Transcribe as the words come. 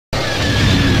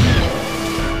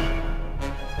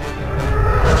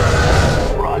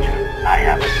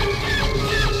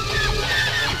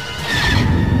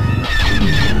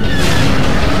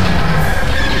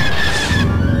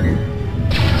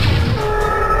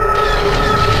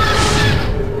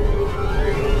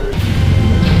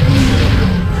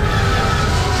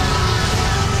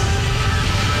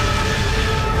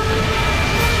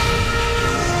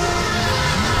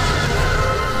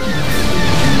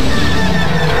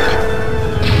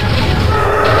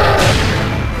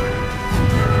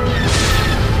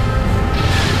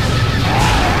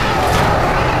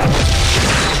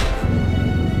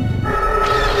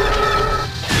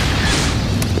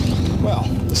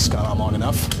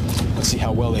Let's see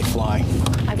how well they fly.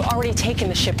 I've already taken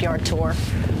the shipyard tour.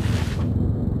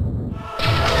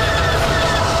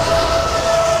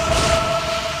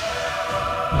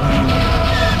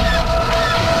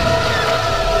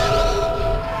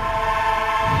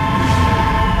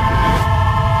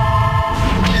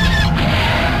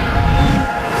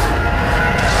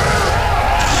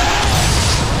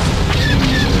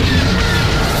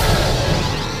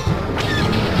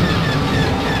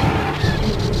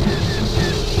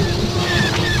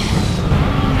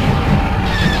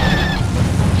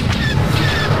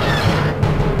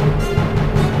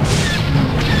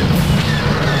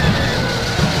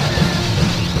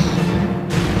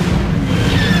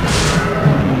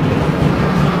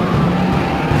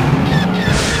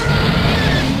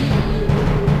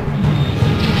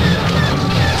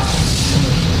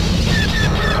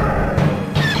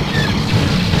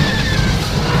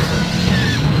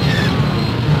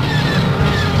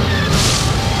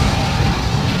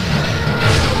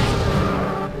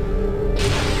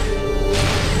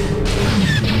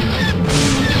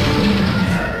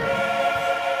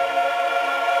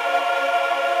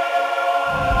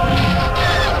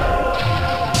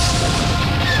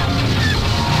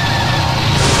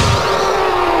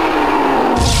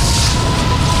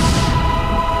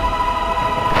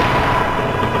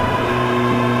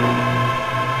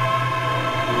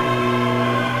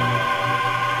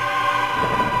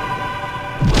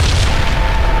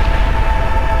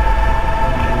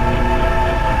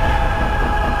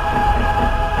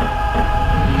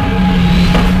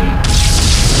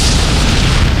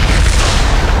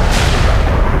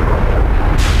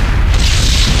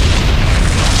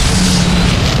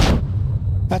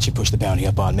 That should push the bounty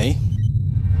up on me.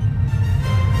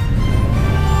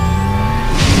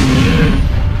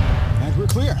 And we're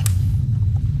clear.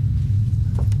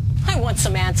 I want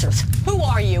some answers. Who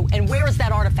are you, and where is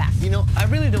that artifact? You know, I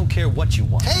really don't care what you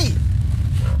want. Hey!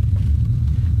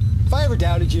 If I ever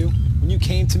doubted you, when you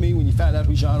came to me, when you found out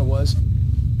who Jana was,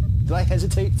 did I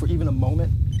hesitate for even a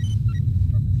moment?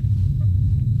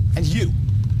 And you?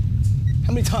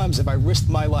 How many times have I risked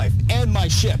my life and my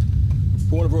ship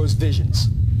for one of Rose's visions?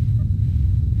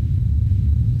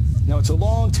 Now, it's a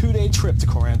long 2-day trip to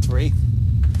Koran 3.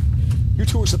 Your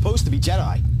tour is supposed to be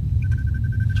Jedi.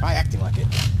 Try acting like it.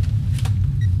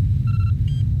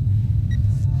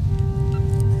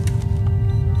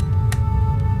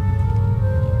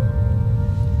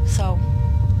 So,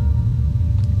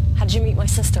 how did you meet my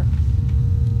sister?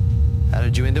 How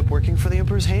did you end up working for the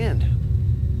Emperor's Hand?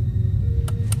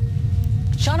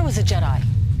 Jana was a Jedi.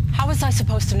 How was I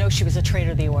supposed to know she was a traitor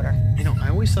to the Order? You know, I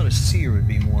always thought a seer would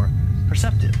be more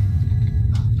perceptive.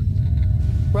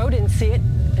 Ro didn't see it,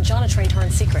 and Jana trained her in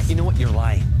secret. You know what? You're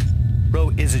lying.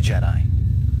 Ro is a Jedi.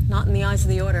 Not in the eyes of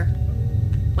the Order.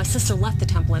 My sister left the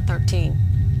temple at 13.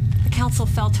 The Council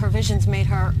felt her visions made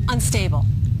her unstable,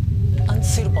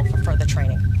 unsuitable for further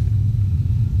training.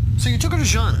 So you took her to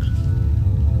Jana?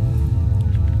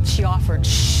 She offered.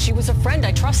 She was a friend.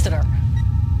 I trusted her.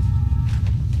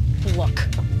 Look,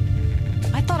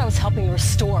 I thought I was helping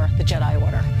restore the Jedi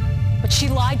Order, but she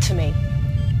lied to me.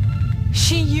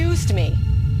 She used me.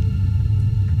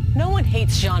 No one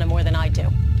hates Jana more than I do.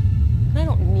 And I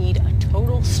don't need a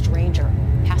total stranger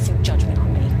passing judgment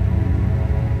on me.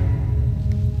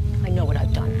 I know what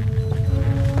I've done.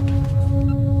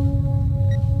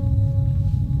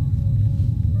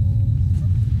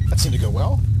 That seemed to go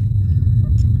well.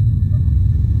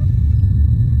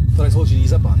 Thought I told you to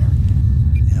ease up on her.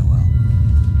 Yeah, well.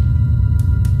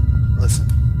 Listen,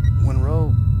 when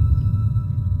Ro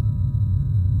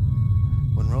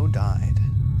died,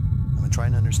 I've been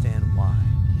trying to understand why.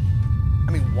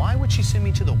 I mean, why would she send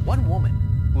me to the one woman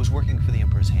who was working for the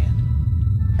Emperor's Hand?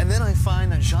 And then I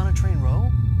find that Jana trained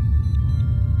Ro?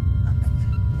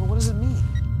 Well, what does it mean?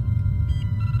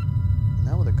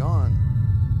 Now with her gone,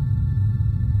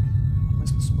 what am I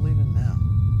supposed to believe in now?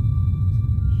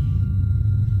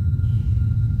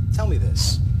 Tell me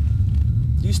this.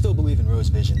 Do you still believe in Rose's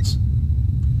visions?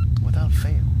 Without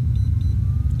fail.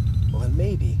 Well, then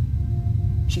maybe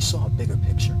she saw a bigger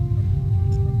picture.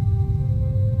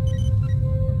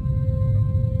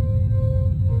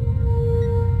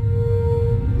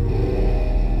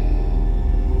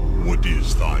 What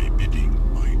is thy bidding,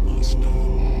 my master?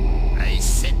 I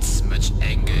sense much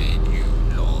anger in you,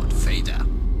 Lord Vader.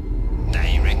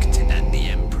 Directed at the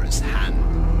Emperor's hand.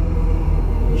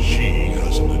 She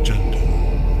has an agenda,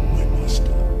 my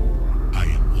master. I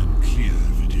am unclear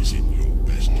if it is in your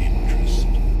best interest.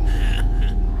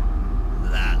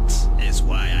 That is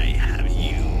why I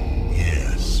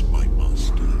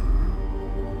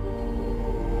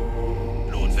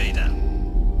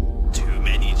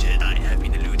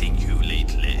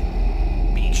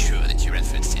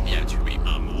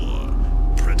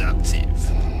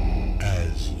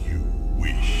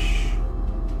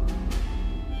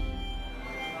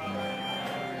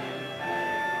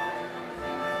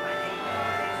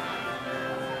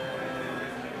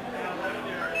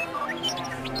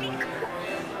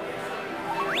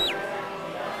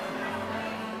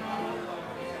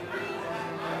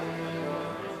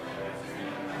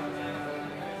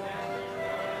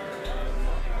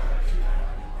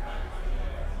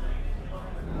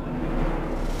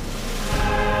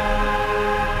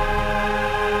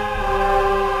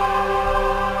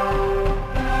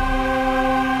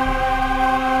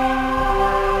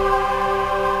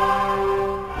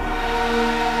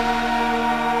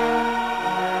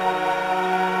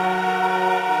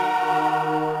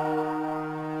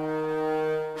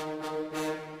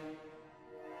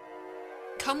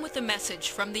message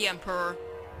from the Emperor.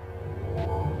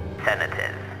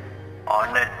 Senators,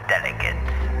 honored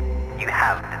delegates, you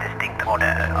have the distinct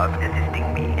honor of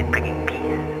assisting me in bringing peace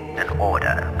and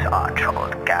order to our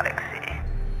troubled galaxy.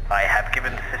 I have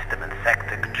given system and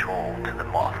sector control to the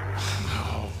Moth.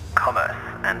 Commerce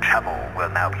and travel will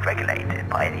now be regulated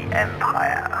by the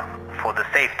Empire for the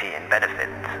safety and benefit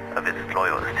of its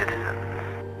loyal citizens.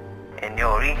 In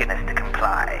your eagerness to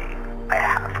comply, I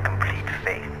have complete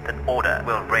faith that order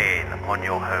will reign on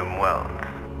your home world.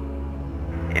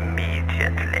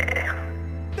 Immediately.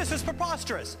 This is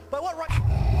preposterous. By what right?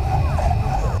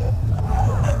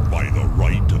 By the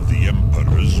right of the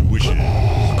Emperor's wishes.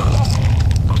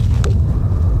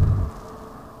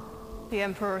 The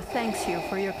Emperor thanks you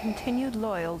for your continued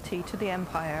loyalty to the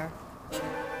Empire.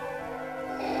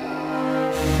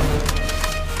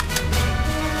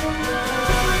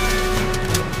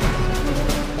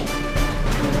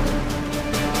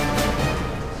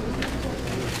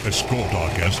 Escort our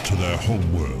guests to their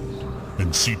home world,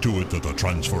 and see to it that the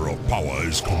transfer of power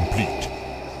is complete.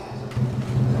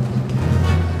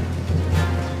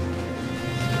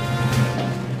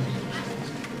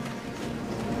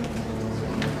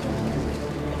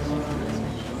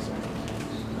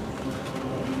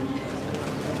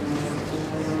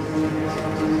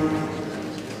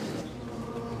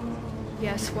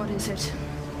 Yes, what is it?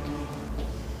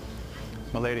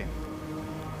 Milady,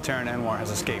 Terran Anwar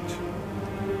has escaped.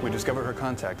 We discovered her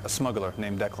contact, a smuggler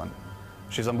named Declan.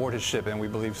 She's on board his ship and we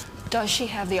believe... Does she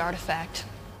have the artifact?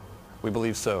 We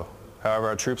believe so. However,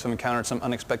 our troops have encountered some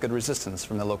unexpected resistance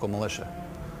from the local militia.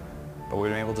 But we've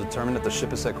been able to determine that the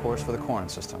ship is set course for the Corin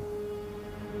system.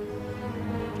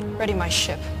 Ready my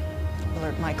ship.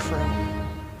 Alert my crew.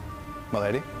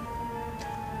 Milady?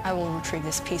 I will retrieve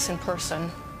this piece in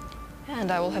person. And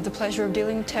I will have the pleasure of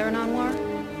dealing with Terran Anwar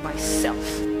myself.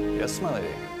 Yes, my lady.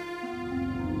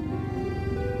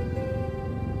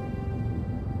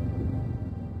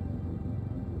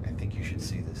 I think you should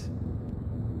see this.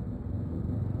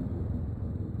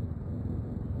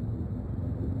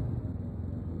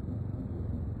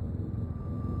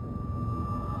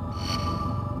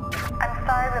 I'm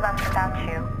sorry we left without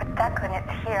you, but Declan,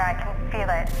 it's here. I can feel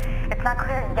it. It's not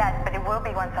clear yet, but it will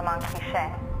be once I'm on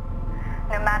Kishin.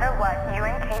 No matter what, you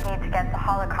and Kate need to get the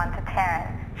holocron to Terran.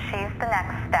 She's the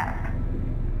next step.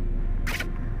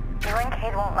 You and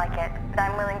Kate won't like it, but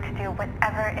I'm willing to do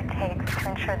whatever it takes to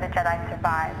ensure the Jedi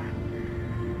survive.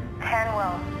 Terran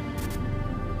will.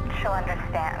 She'll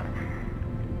understand.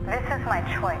 This is my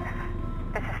choice.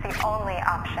 This is the only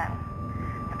option.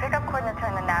 The pickup coordinates are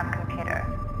in the nav computer.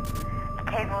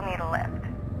 Kate will need a lift.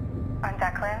 On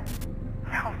Declan,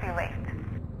 don't be late.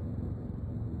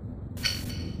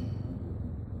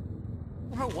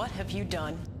 Ro, what have you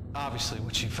done? Obviously,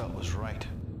 what she felt was right.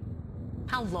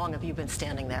 How long have you been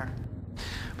standing there?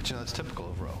 But you know, that's typical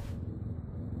of Ro.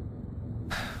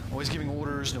 Always giving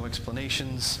orders, no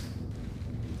explanations.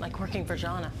 Like working for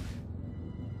Jana.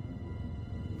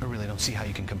 I really don't see how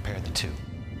you can compare the two.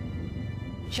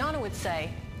 Jana would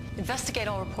say, investigate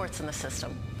all reports in the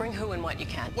system. Bring who and what you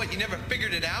can. What, you never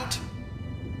figured it out?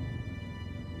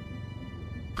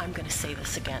 I'm gonna say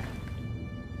this again.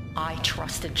 I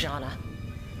trusted Jana.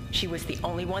 She was the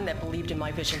only one that believed in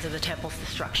my visions of the temple's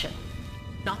destruction.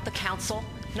 Not the council,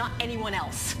 not anyone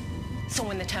else. So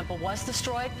when the temple was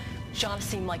destroyed, Jana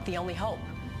seemed like the only hope.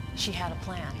 She had a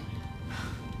plan.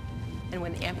 And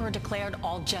when the Emperor declared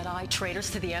all Jedi traitors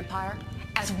to the Empire,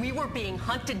 as we were being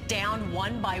hunted down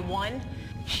one by one,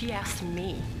 she asked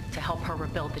me to help her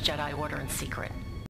rebuild the Jedi Order in secret.